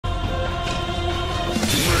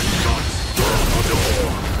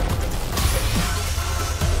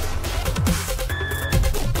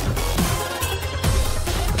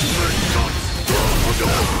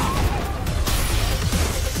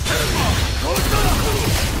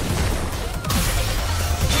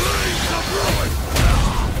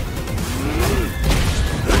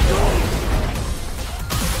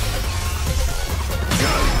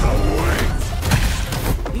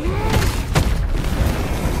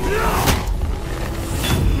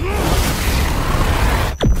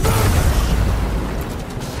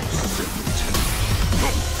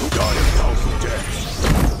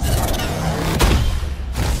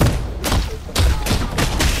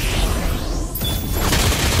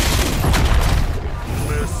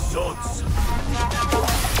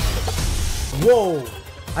Whoa!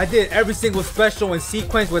 I did every single special in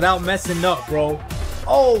sequence without messing up, bro.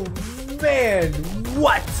 Oh man,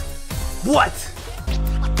 what? What?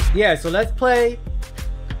 Yeah, so let's play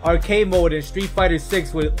arcade mode in Street Fighter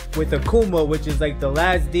 6 with Akuma, which is like the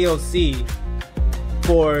last DLC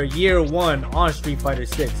for year 1 on Street Fighter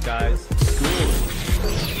 6, guys.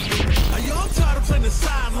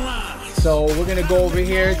 So we're gonna go over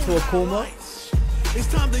here to Akuma.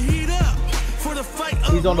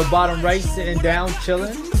 He's on the bottom right, sitting down,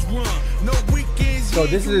 chilling. So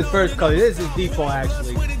this is his first color. This is his default,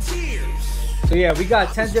 actually. So yeah, we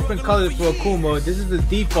got 10 different colors for Akuma. This is the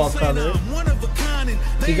default color.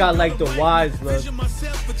 He got like the wise look,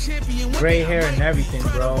 gray hair and everything,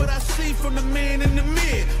 bro.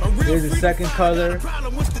 Here's the second color,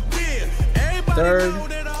 third,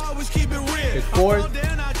 the fourth,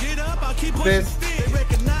 fifth,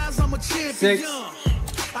 sixth,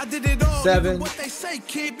 7,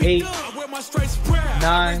 8,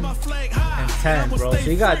 9, and 10, bro. So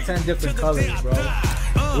you got 10 different colors, bro.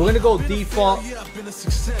 We're gonna go default,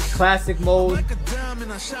 classic mode.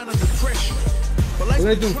 We're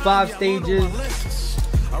gonna do 5 stages,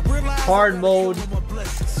 hard mode,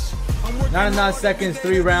 99 seconds,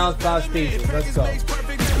 3 rounds, 5 stages. Let's go.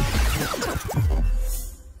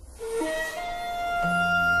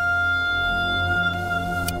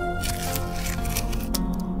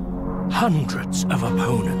 Hundreds of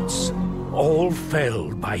opponents, all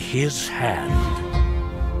felled by his hand.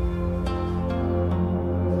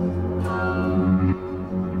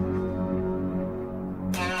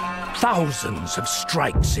 Thousands of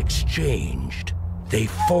strikes exchanged, they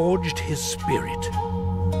forged his spirit.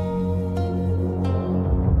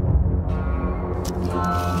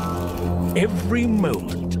 Every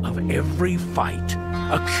moment of every fight,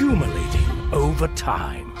 accumulating over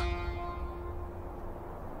time.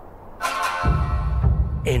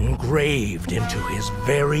 Engraved into his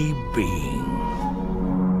very being.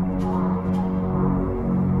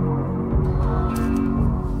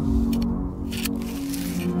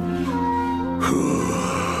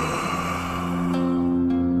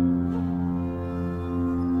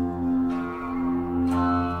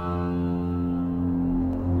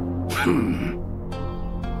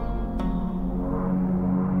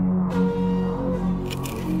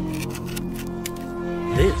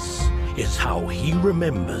 This is how he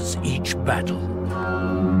remembers each battle.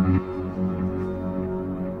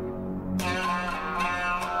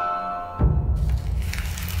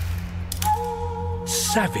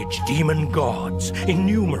 Savage demon gods,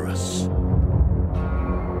 innumerous.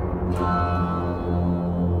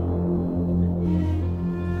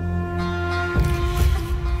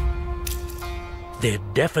 Their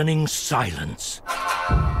deafening silence.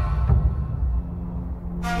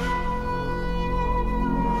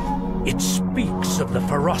 It speaks of the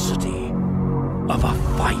ferocity of a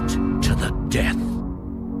fight to the death.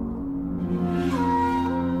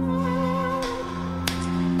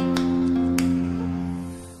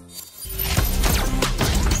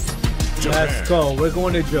 Let's go. We're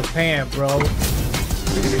going to Japan, bro.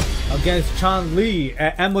 Against Chun-Li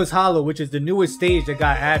at Enma's Hollow, which is the newest stage that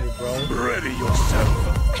got added, bro. Ready yourself.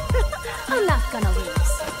 I'm not gonna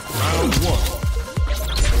lose. Round 1.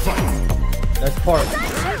 Fight. That's part.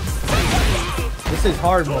 This is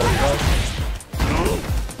hard mode, bro.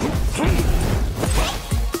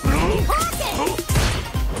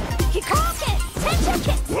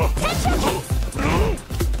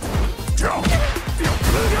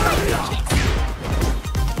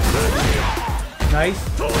 Nice.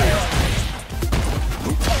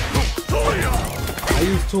 I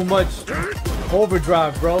use too much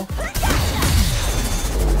overdrive, bro.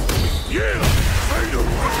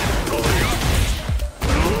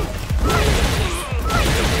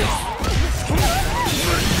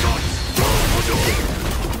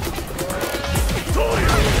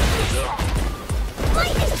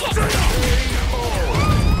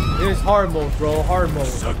 Here's hard mode, bro. Hard mode.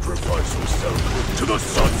 Sacrifice yourself to the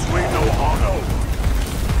Satsui no Hado.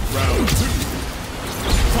 Round 2.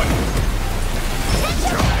 Fight.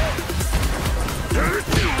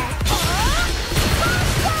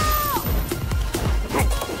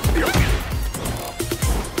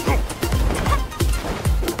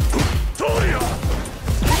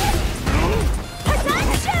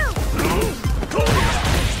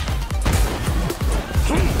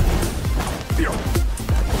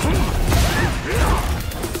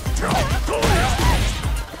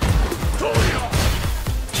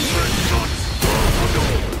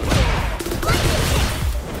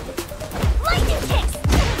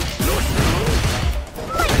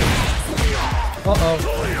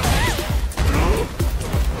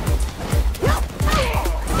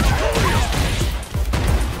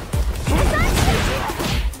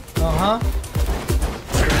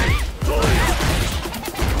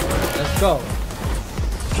 go.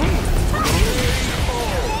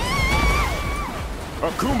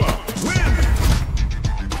 Akuma, win!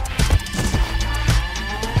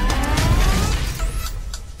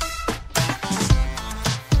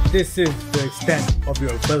 This is the extent of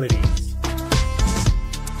your abilities.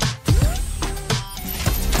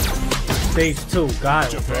 Stage 2,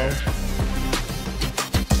 got it, bro.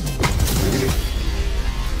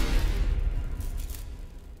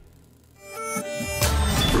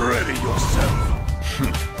 Ready yourself.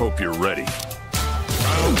 Hope you're ready.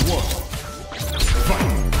 Round 1. Fight!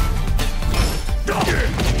 Okay,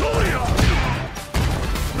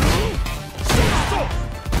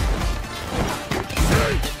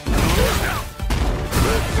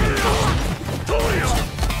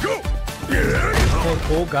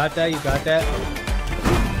 cool, got that, you got that.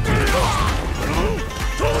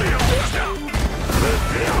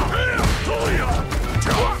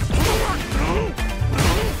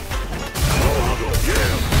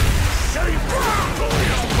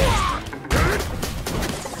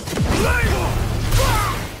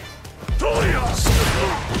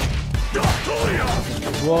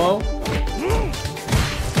 Whoa.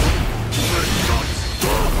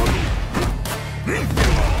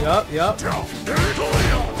 Yup. Let's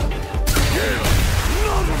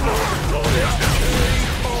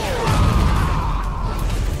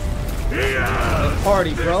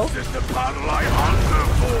party, bro. This is the battle I hunger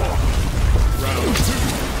for. Round 2.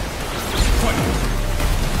 Fight!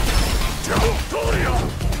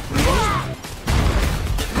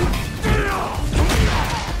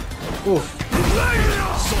 Oof.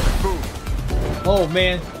 Oh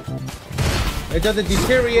man, it doesn't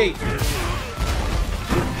deteriorate.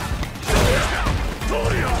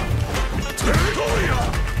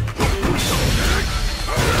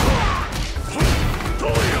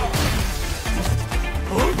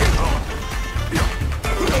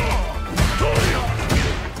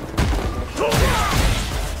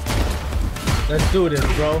 Let's do this,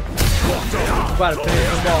 bro. I'm about to finish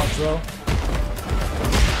them off, bro.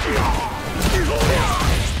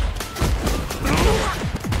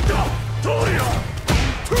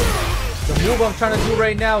 The move I'm trying to do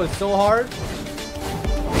right now is so hard.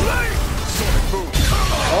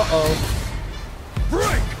 Uh-oh.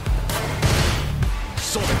 Break!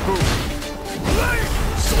 Sonic boom!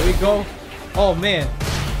 Here we go. Oh, man.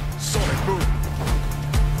 Sonic boom!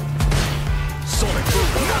 Sonic boom!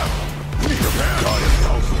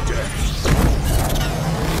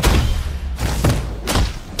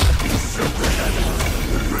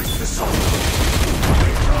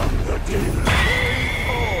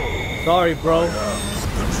 Sorry, bro.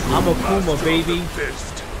 I'm Akuma, baby.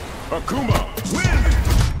 Akuma, win!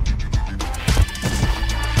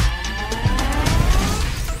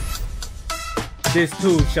 This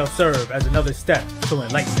too shall serve as another step to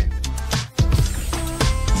enlightenment.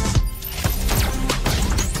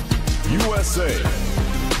 USA.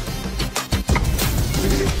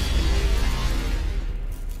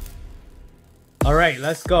 Alright,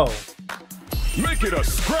 let's go. Make it a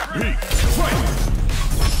scrap heap. Fight!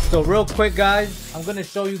 So real quick, guys, I'm gonna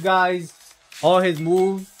show you guys all his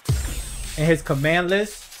moves and his command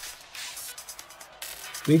list.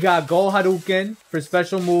 We got Go Hadouken for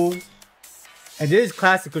special moves. And this is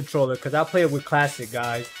classic controller because I play it with classic,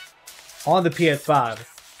 guys, on the PS5.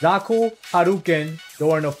 Zaku Hadouken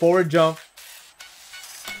during a forward jump.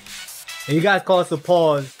 And you guys can also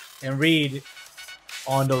pause and read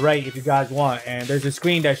on the right if you guys want. And there's a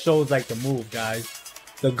screen that shows like the move, guys.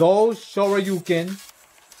 The Go Shoryuken.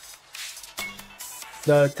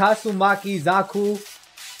 The Tatsumaki Zaku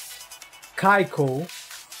Kaiko.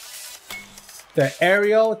 The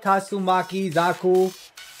Aerial Tatsumaki Zaku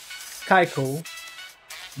Kaiko.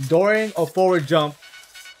 During a forward jump.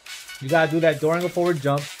 You gotta do that during a forward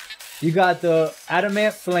jump. You got the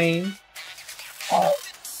Adamant Flame. Oh.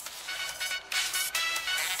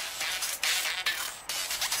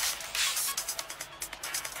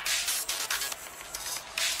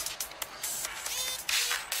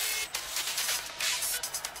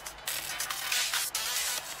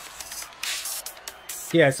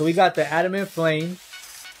 Yeah, so we got the Adamant Flame,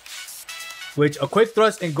 which a quick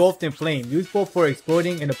thrust engulfed in flame, useful for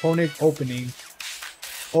exploding an opponent's opening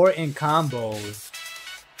or in combos.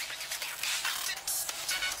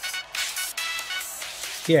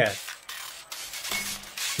 Yeah.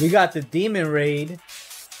 We got the Demon Raid.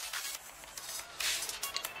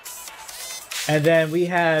 And then we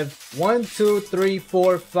have 1, 2, 3,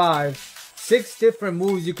 4, 5, 6 different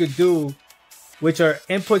moves you could do, which are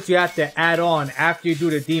inputs you have to add on after you do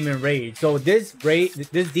the Demon Raid. So this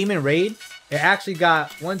Demon Raid, it actually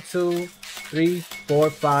got 1, 2, 3, 4,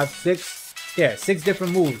 5, 6 Yeah, 6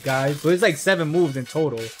 different moves, guys. So it's like 7 moves in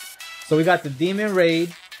total. So we got the Demon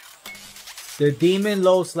Raid, the Demon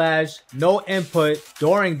Low Slash, no input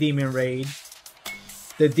during Demon Raid,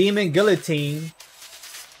 the Demon Guillotine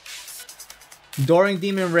during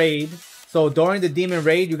Demon Raid. So during the Demon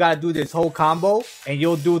Raid, you gotta do this whole combo, and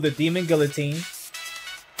you'll do the Demon Guillotine.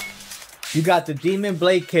 You got the Demon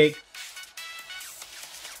Blade Kick.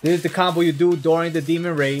 This is the combo you do during the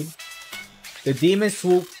Demon Raid. The Demon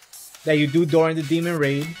Swoop that you do during the Demon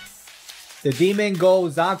Raid. The Demon Go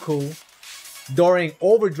Zaku during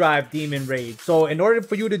Overdrive Demon Raid. So in order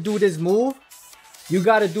for you to do this move, you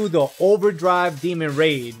gotta do the Overdrive Demon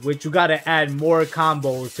Raid, which you gotta add more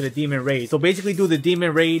combos to the Demon Raid. So basically do the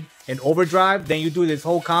Demon Raid and Overdrive, then you do this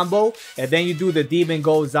whole combo, and then you do the Demon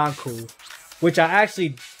Go Zanku, which I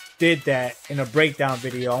actually did that in a breakdown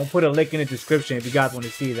video. I'll put a link in the description if you guys want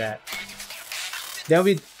to see that. Then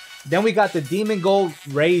we got the Demon Go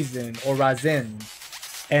Raisin or Razin.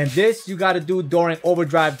 And this you got to do during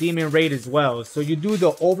Overdrive Demon Raid as well. So you do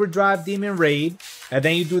the Overdrive Demon Raid, and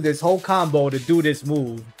then you do this whole combo to do this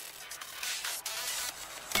move.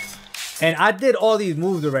 And I did all these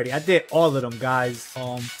moves already. I did all of them, guys.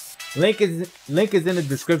 Link is in the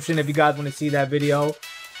description if you guys want to see that video.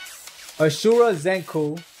 Ashura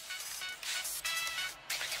Zenku,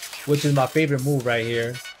 which is my favorite move right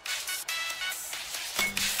here.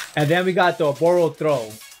 And then we got the Boro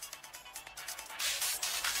Throw.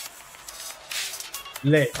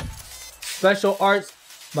 Lit. Special Arts,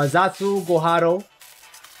 Mazatsu Gohado.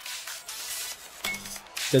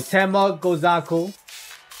 The Tenma Gozaku.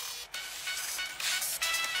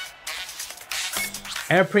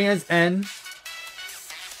 Emperor's End.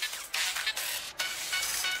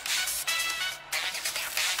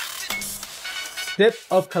 Sip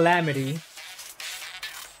of Calamity.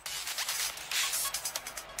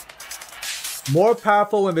 More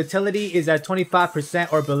powerful when vitality is at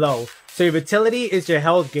 25% or below. So your vitality is your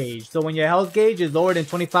health gauge. So when your health gauge is lower than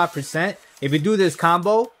 25%, if you do this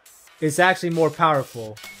combo, it's actually more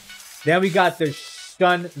powerful. Then we got the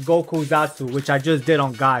Shun Goku Zatsu, which I just did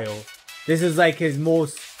on Gaio. This is like his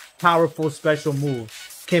most powerful special move.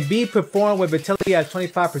 Can be performed with vitality at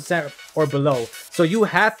 25% or below. So you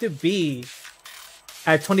have to be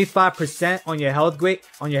at 25% on your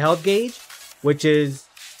health gauge, which is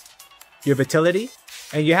your vitality,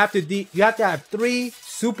 and you have to have 3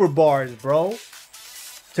 super bars, bro,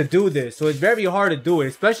 to do this. So it's very hard to do it,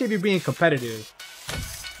 especially if you're being competitive.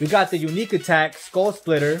 We got the unique attack, Skull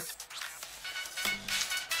Splitter,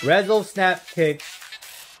 Rezo Snap Kick,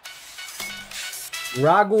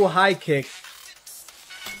 Ragu High Kick,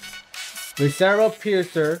 Viscera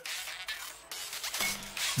Piercer,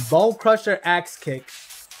 Bone Crusher Axe Kick,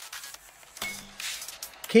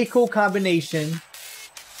 Kiku Combination,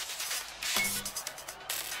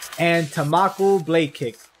 and Tamaku Blade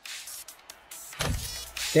Kick.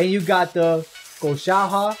 Then you got the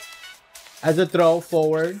Goshaha as a throw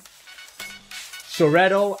forward,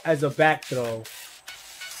 Shoredo as a back throw.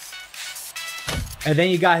 And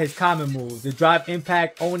then you got his common moves, the Drive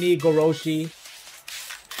Impact Oni Goroshi,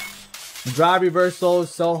 Drive Reversal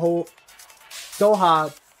Soha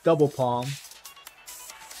Double Palm,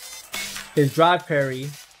 his Drive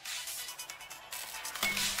Parry,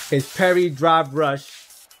 his Parry Drive Rush,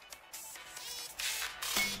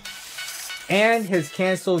 and his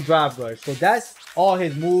Cancel Drive Rush. So that's all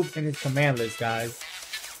his moves in his command list, guys.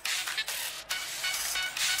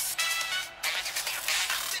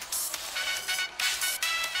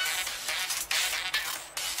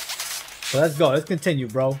 So let's go. Let's continue,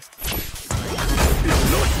 bro.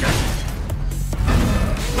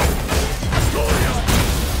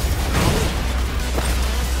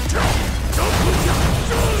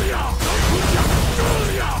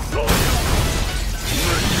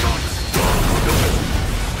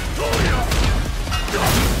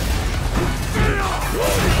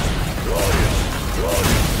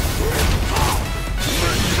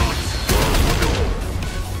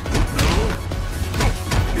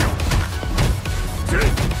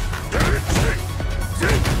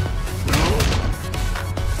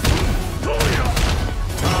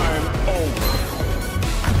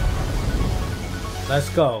 Let's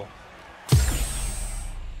go.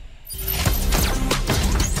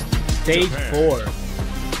 Stage 4.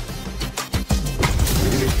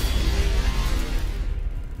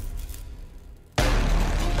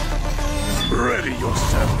 Ready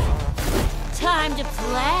yourself. Time to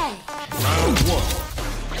play. Round 1.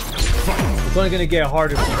 Fight. It's only gonna get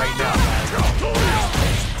harder from right now.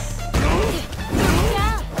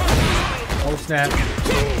 Oh snap.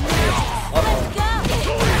 Uh-oh.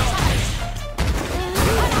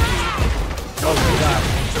 Oh god.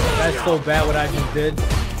 That's so bad what I just did.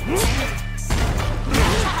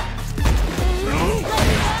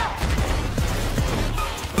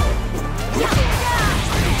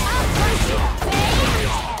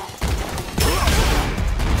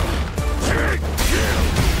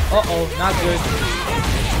 Uh-oh, not good.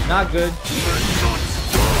 Not good.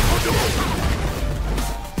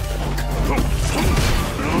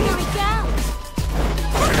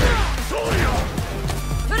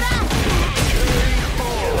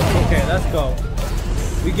 Okay, let's go.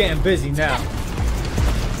 We getting busy now.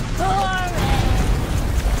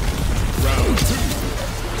 Round 2.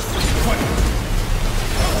 Fight.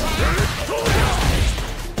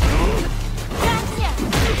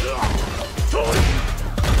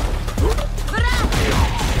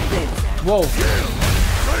 Whoa.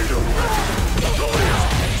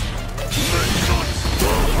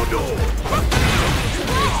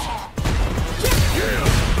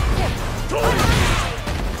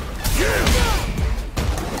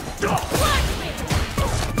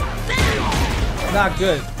 Not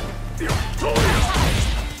good.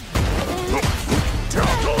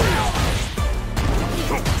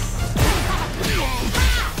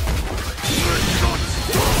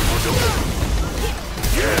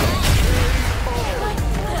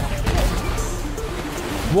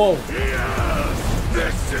 Whoa. Yes,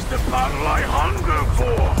 this is the battle I hunger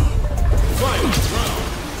for. Fight.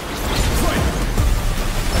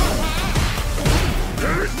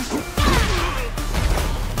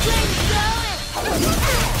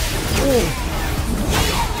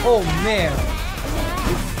 Oh man.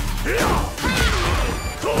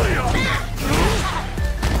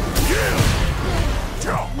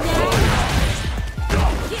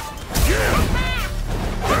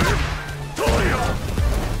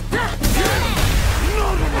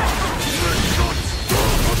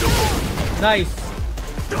 Nice.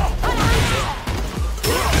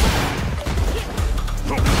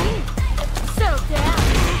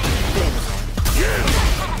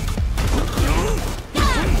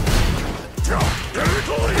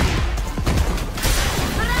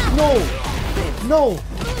 No. No.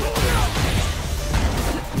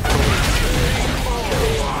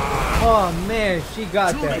 Oh man, she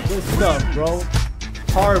got that. Good stuff, bro.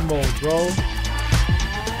 Hard mode, bro.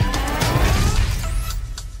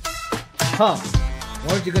 Huh.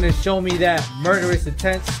 Weren't you gonna show me that murderous,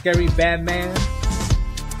 intense, scary Batman?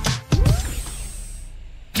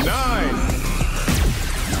 9.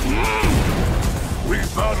 We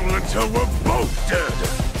battle until we're both dead.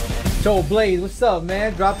 Joe Blaze, what's up,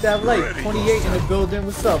 man? Drop that like 28 in the building.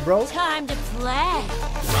 What's up, bro? Time to play.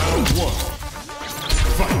 Round 1.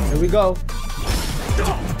 Fight. Here we go.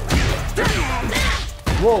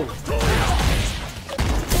 Whoa.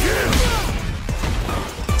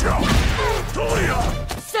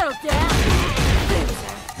 Settle down.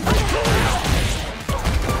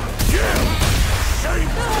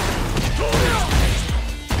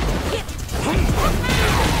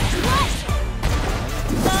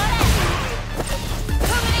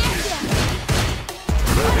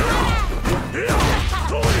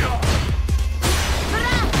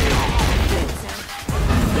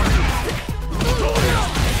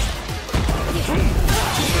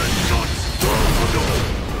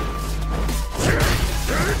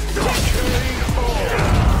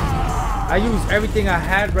 I used everything I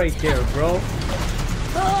had right there, bro.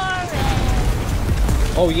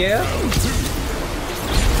 Oh yeah?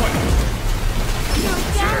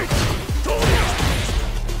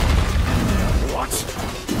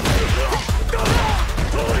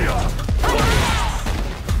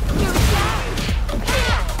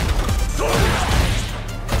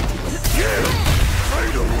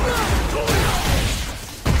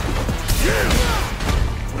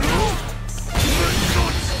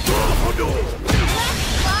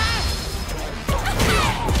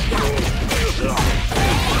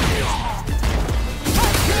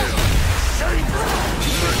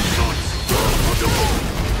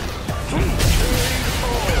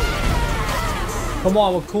 Come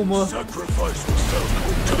on, Akuma. Sacrifice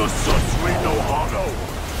yourself to the Satsui no Hado.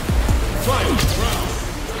 Fight. Round.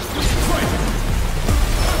 Fight.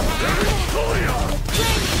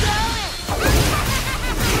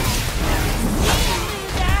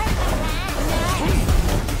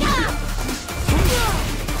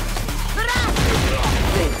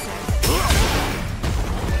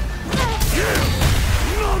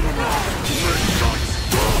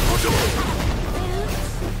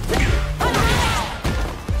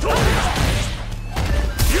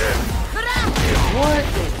 What?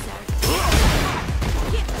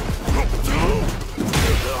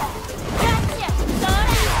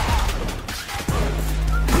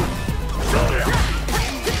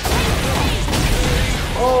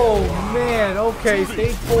 Okay,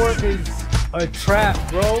 stage 4 is a trap,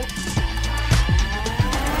 bro.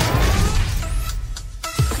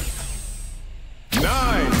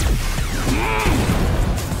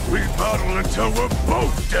 We battle until we're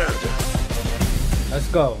both dead. Let's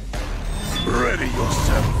go. Ready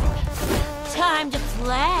yourself. Time to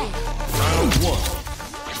play. Round 1.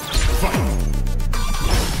 Fight.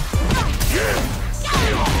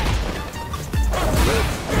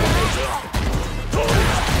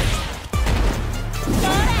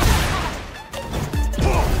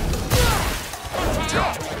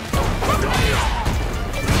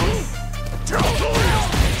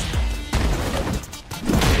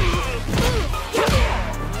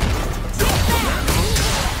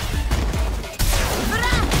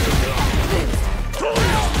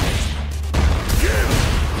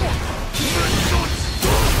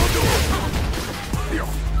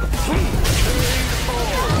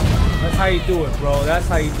 That's how you do it, bro. That's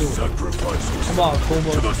how you do it. Sacrifices. Come on,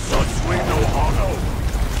 Akuma. To the Satsui no Hado.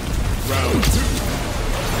 Round 2.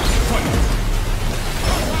 Fight.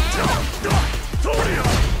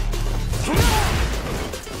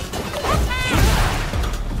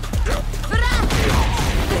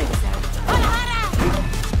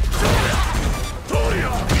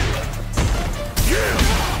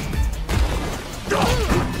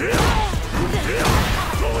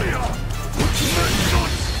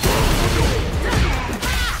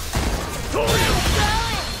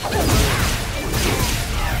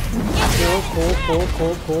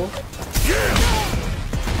 Cool.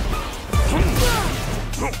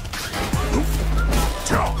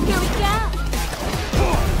 Here we go.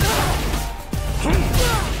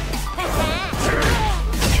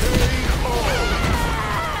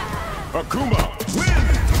 Akuma, win!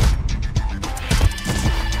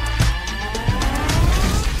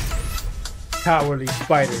 Cowardly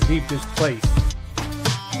spider, leave this place.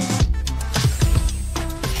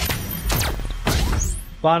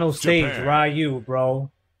 Final stage, Japan. Ryu,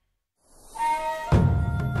 bro.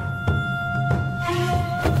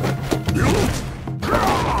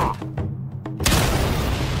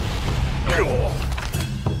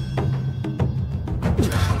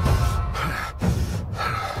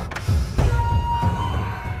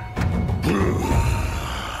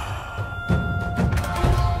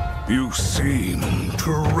 You seem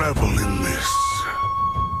to revel in this.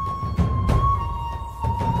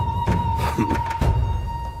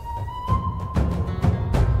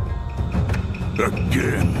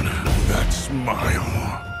 Again, that smile.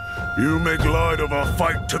 You make light of a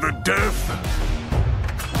fight to the death?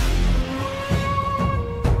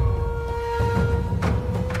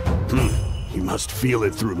 You must feel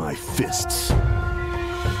it through my fists.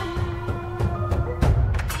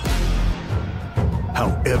 How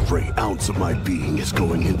every ounce of my being is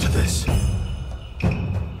going into this.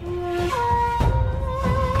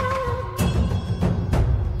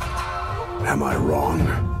 Am I wrong?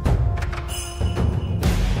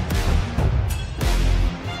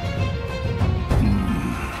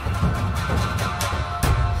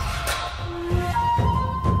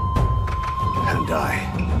 And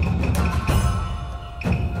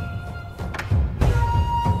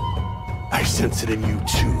I sense it in you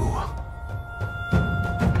too.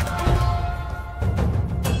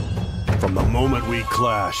 From the moment we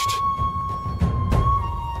clashed,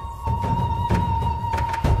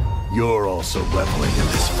 you're also reveling in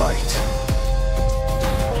this fight.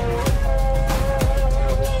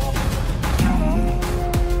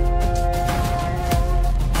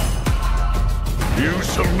 You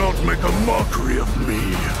shall not make a mockery of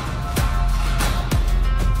me.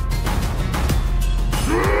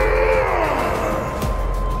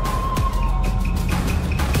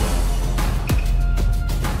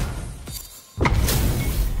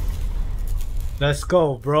 Let's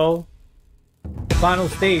go, bro. Final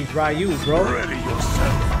stage, Ryu, bro. Ready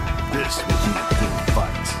yourself. This will be a good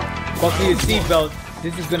fight. Buckle your seatbelt.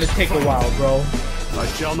 This is gonna take a while, bro. I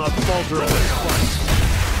shall not falter in this fight.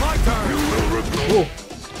 My turn. You will regret. Ooh.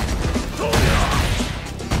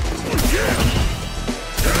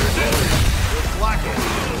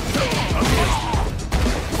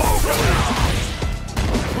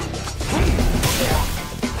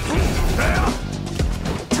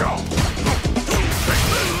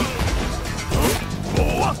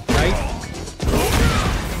 Nice.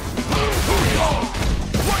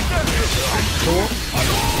 Cool.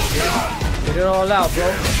 Get it all out, bro.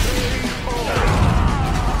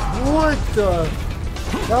 What the?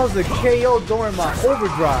 That was a KO during my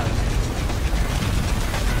overdrive.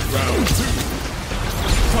 Round 2.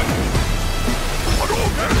 Fight.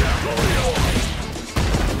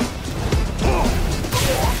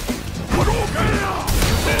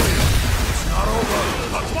 It's not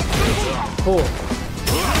Cool.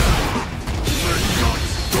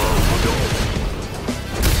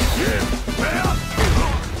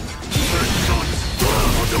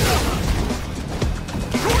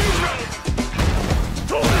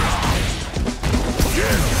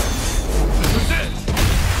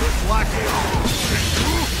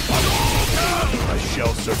 I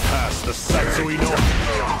shall surpass the Satsui no.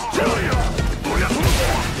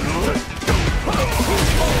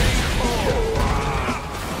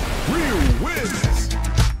 Ryu wins.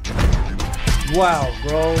 Wow,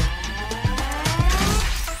 bro.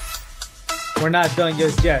 We're not done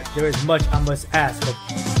just yet. There is much I must ask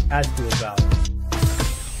you about.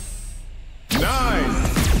 9.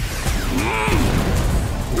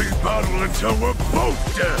 We battle until we're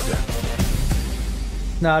both dead.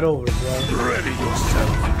 Not over, bro. Ready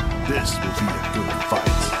yourself. This will be a good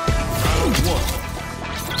fight. Round 1.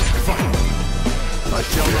 Fight. I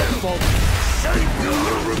shall not fall. You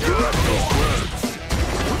will regret those words.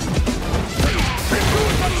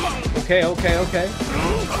 Okay.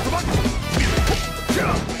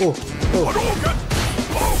 Oh.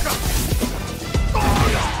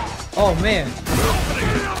 Oh man.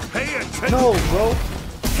 Pay attention. No, bro.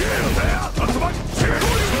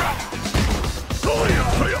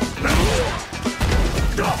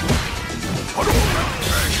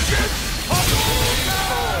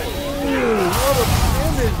 What a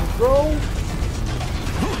image, bro.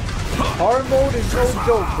 Hard mode is no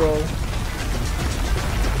joke, bro.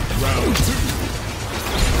 Round 2.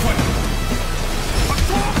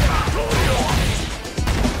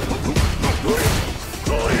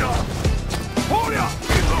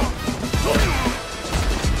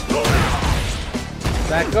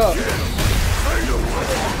 Back up.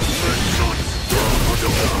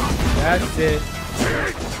 That's it.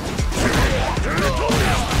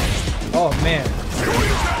 Oh man.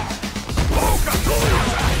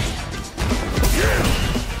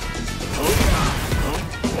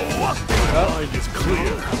 Mind is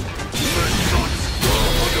clear.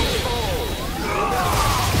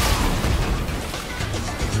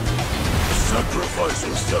 Sacrifice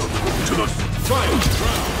yourself to the final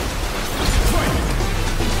round.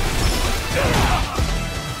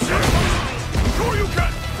 Fight! Sure you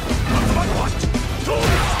can!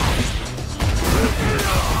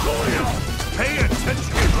 Pay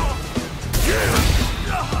attention!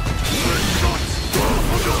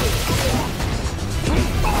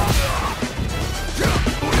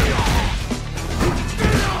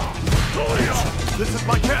 This is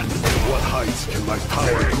my chance! What heights can my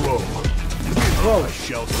power grow? Whoa. I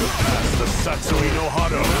shall surpass the Satsui no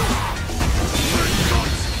Hado!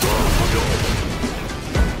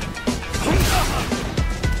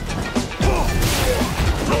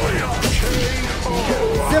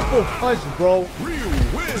 Simple punch, bro. Ryu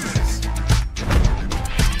wins!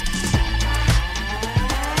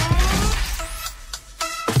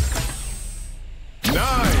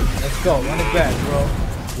 Let's go. Run it back, bro.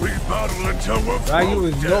 We battle until we're Ryu both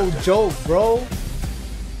is dead. no joke, bro.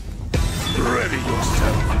 Ready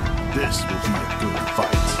yourself. This will be a good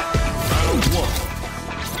fight. Round 1.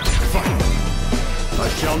 Fight. I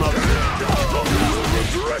shall not. You will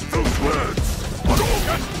regret those words.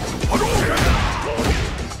 Hadouken! Hadouken!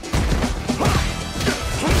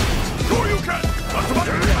 Sure you can!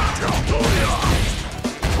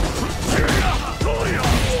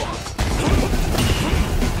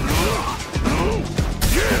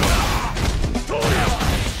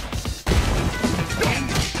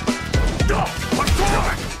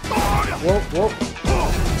 Whoa.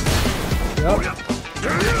 Yep.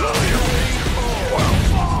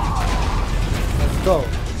 Let's go.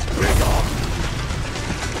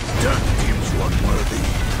 Death deems you unworthy.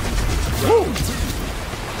 Woo.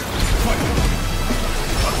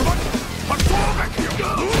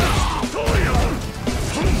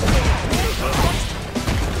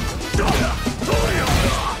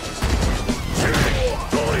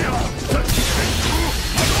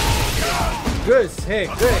 Good hit,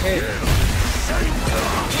 good hit.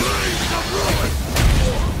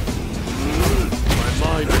 My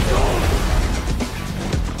mind is gone.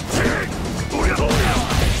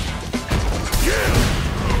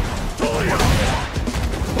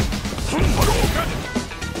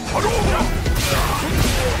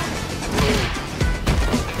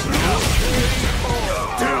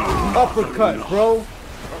 Uppercut, bro.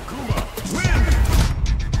 Akuma, win!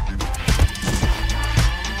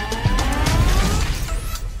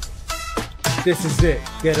 This is it.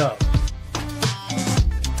 Get up.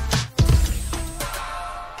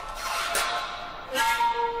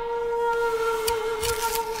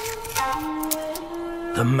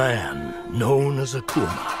 The man known as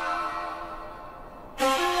Akuma.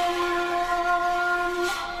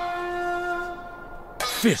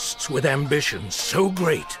 Fists with ambitions so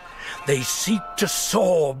great, they seek to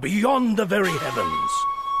soar beyond the very heavens.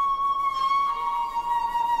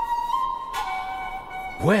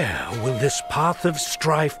 Where will this path of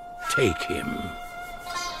strife take him?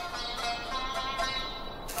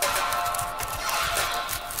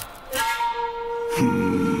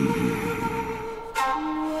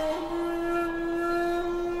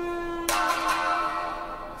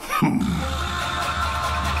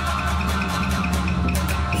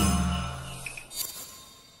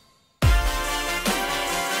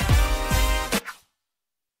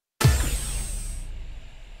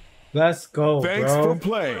 Let's go, Thanks bro. for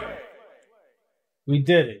playing. We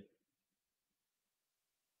did it.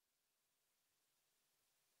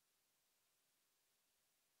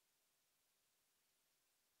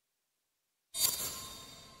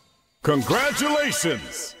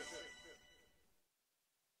 Congratulations!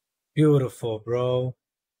 Beautiful, bro.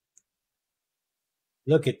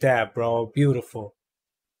 Look at that, bro. Beautiful.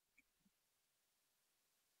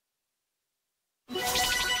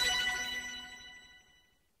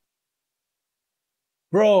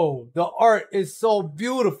 Bro, the art is so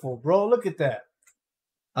beautiful, bro. Look at that.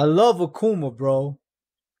 I love Akuma, bro.